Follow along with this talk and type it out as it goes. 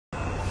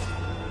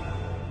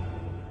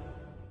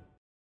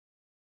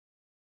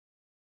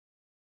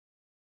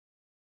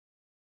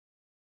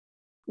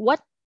what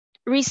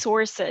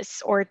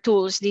resources or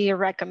tools do you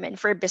recommend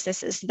for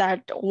businesses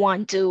that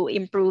want to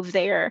improve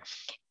their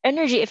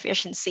energy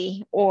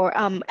efficiency or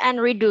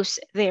and reduce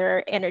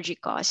their energy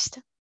cost?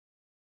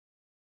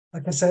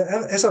 Okay, so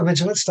as I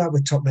mentioned, let's start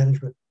with top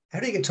management. How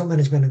do you get top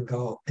management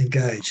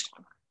engaged?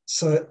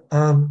 So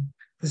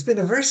there's been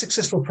a very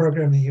successful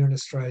program here in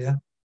Australia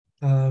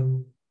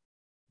um,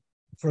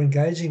 for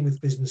engaging with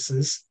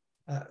businesses.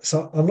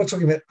 So I'm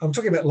talking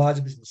about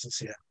larger businesses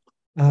here,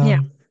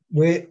 Yeah.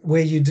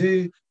 where you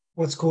do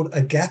what's called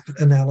a gap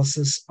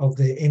analysis of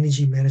their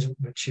energy management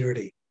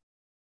maturity.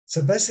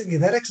 So basically,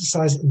 that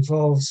exercise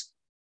involves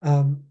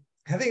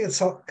having a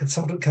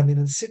consultant come in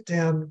and sit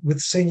down with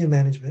senior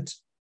management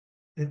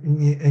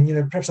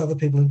and perhaps other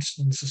people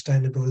interested in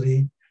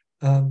sustainability,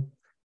 um,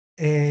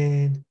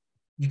 and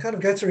you kind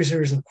of go through a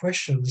series of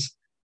questions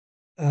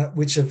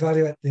which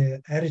evaluate their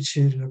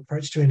attitude and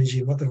approach to energy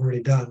and what they've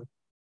already done.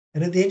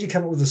 And at the end, you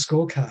come up with a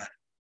scorecard.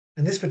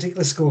 And this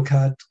particular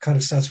scorecard kind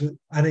of starts with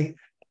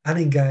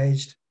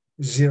unengaged,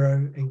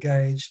 zero,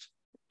 engaged,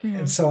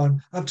 and Mhm. so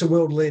on, up to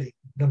world leading,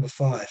 number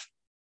 5.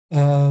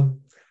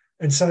 Um,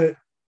 and so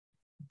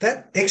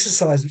that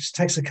exercise, which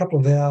takes a couple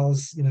of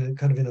hours,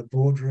 kind of in a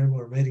boardroom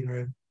or a meeting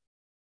room,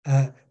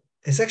 uh,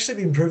 has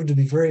actually been proven to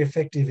be very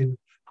effective in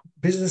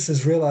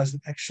businesses realize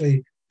that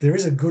actually there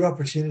is a good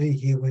opportunity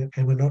here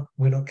and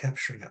we're not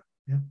capturing it.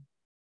 Yeah?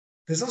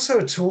 There's also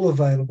a tool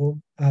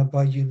available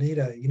by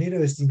UNIDO. UNIDO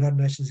is the United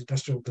Nations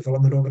Industrial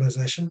Development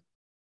Organization.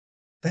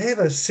 They have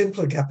a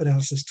simpler gap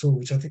analysis tool,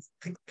 which I think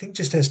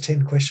just has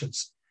 10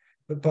 questions.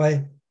 But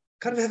by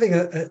kind of having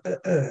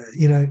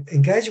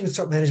engaging with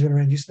top management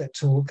around use of that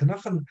tool can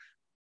often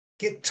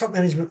get top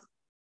management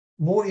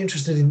more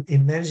interested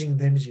in managing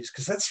their energies,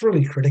 because that's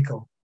really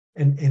critical,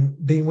 and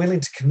being willing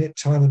to commit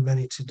time and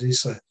money to do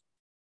so.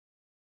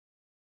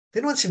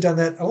 Then once you've done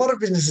that, a lot of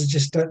businesses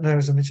just don't know,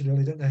 as I mentioned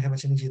earlier, don't know how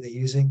much energy they're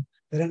using.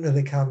 They don't know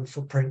their carbon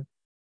footprint.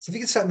 So if you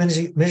can start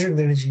measuring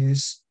their energy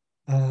use,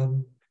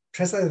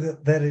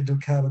 translate that into a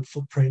carbon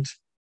footprint,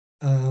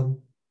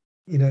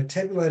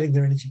 tabulating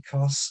their energy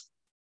costs,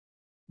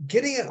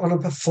 getting it on a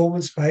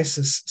performance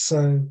basis,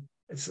 so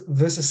it's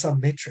versus some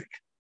metric.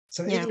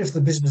 So Yeah. even if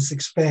the business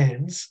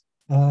expands,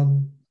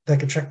 they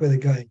can track where they're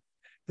going.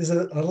 There's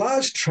a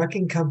large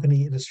trucking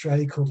company in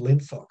Australia called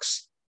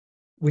Linfox,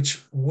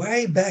 which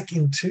way back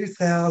in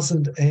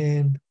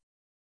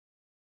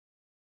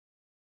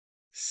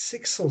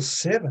 2006 or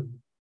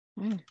 7,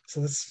 Mm.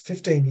 so that's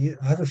 15 years,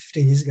 over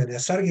 15 years ago now,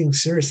 started getting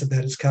serious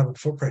about its carbon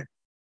footprint.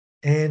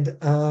 And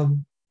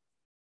an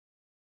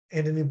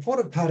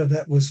important part of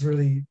that was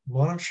really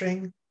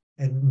monitoring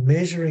and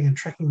measuring and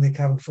tracking their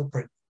carbon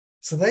footprint.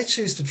 So they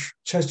chose to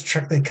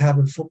track their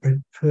carbon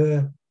footprint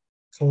per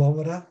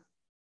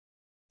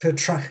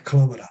truck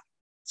kilometre.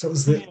 So it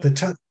was the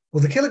ton,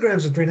 the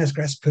kilograms of greenhouse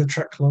gas per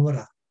truck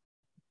kilometre.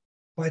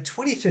 By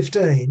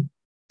 2015,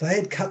 they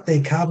had cut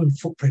their carbon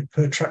footprint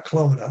per truck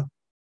kilometre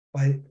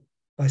by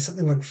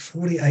something like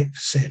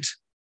 48%.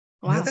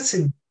 Now Wow. that's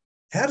in.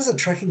 How does a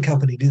trucking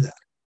company do that?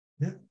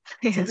 Yeah.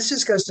 So Yeah. this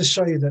just goes to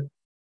show you that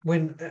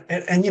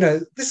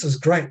this is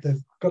great.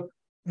 They've got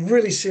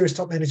really serious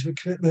top management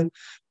commitment.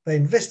 They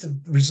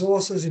invested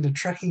resources into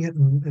tracking it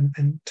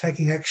and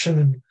taking action,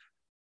 and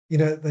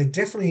they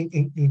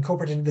definitely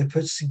incorporated into their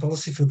purchasing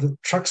policy for the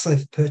trucks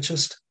they've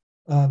purchased.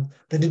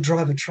 They did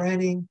driver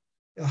training,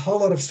 a whole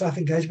lot of staff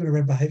engagement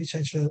around behaviour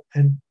change,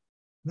 and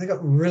they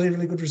got really,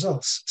 really good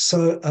results.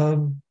 So,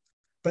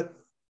 but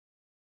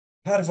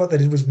part of what they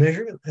did was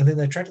measure it, and then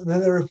they tracked it, and then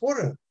they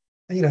reported it.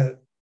 And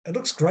it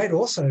looks great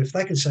also if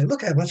they can say,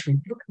 look how much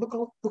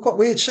look what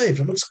we achieved.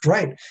 It looks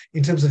great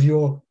in terms of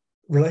your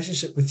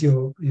relationship with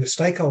your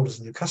stakeholders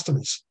and your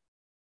customers.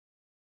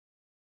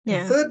 The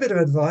Yeah. third bit of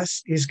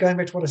advice is going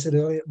back to what I said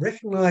earlier,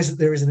 recognize that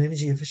there is an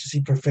energy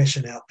efficiency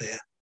profession out there.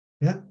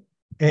 Yeah.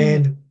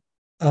 Mhm.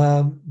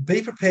 And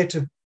be prepared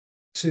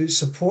to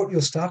support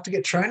your staff to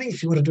get training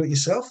if you want to do it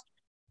yourself,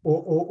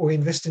 or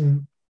invest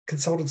in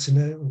consultants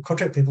or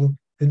contract people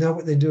who know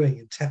what they're doing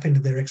and tap into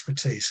their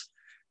expertise.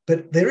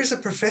 But there is a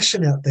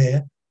profession out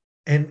there,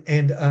 and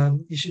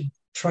you should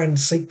try and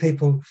seek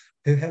people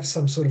who have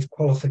some sort of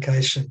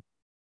qualification,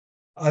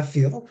 I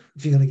feel,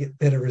 if you're going to get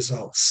better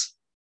results.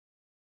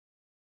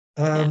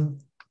 Yeah.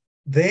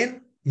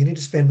 Then you need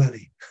to spend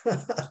money.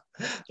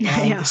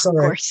 Yeah, of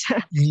Sorry, course.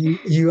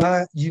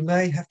 you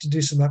may have to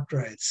do some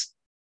upgrades.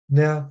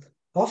 Now,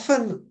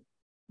 often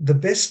the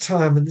best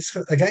time, and this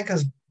again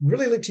comes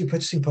really linked to your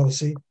purchasing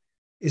policy,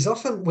 is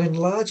often when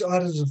large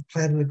items of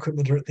plant and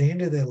equipment are at the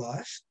end of their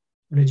life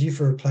and are due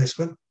for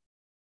replacement.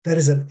 That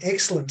is an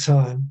excellent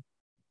time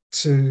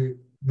to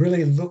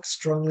really look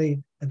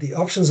strongly at the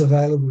options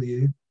available to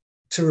you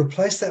to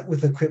replace that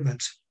with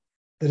equipment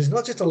that is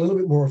not just a little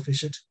bit more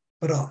efficient,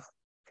 but a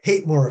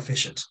heap more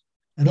efficient.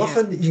 And Yeah.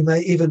 often you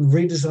may even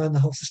redesign the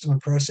whole system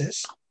and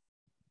process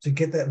to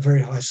get that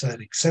very high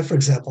saving. So, for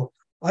example,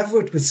 I've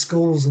worked with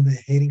schools and their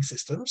heating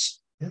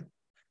systems, yeah,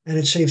 and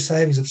achieved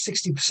savings of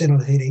 60%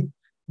 on heating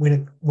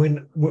when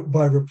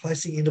by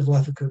replacing end of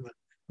life equipment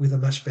with a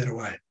much better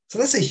way. So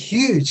that's a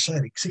huge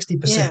saving, Yeah.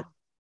 60%.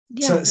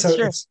 Yeah, So that's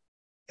true.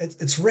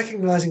 it's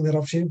recognizing that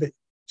opportunity, but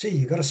gee,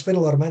 you've got to spend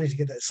a lot of money to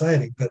get that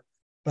saving. But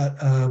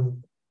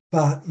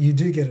you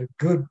do get a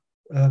good,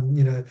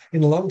 in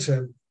the long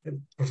term, it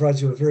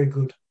provides you a very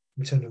good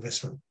return on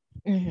investment.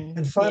 And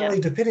Yeah. finally,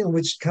 depending on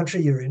which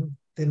country you're in,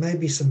 there may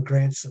be some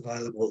grants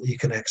available that you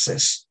can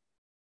access.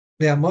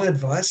 Now, my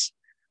advice,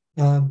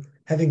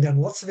 having done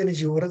lots of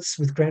energy audits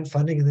with grant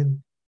funding and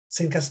then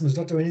seen customers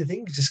not do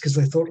anything just because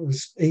they thought it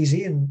was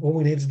easy and all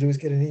we needed to do is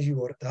get an energy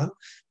audit done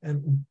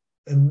and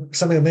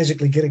somehow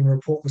magically getting a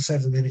report will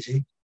save them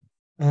energy.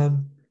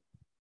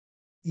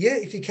 Yeah,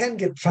 if you can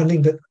get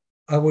funding, but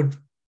I would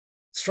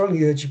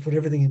strongly urge you put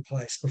everything in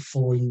place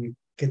before you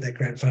get that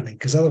grant funding,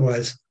 because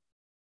otherwise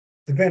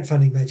the grant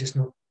funding may just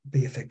not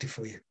be effective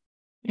for you.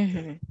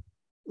 Yeah.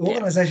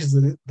 Organisations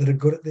that are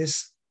good at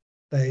this,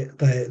 they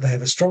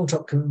have a strong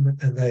top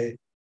commitment and they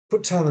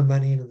put time and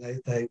money in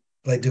and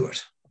they do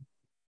it.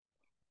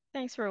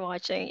 Thanks for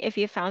watching. If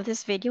you found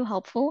this video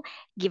helpful,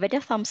 give it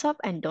a thumbs up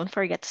and don't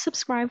forget to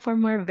subscribe for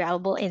more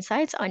valuable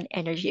insights on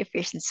energy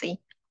efficiency.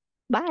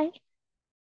 Bye.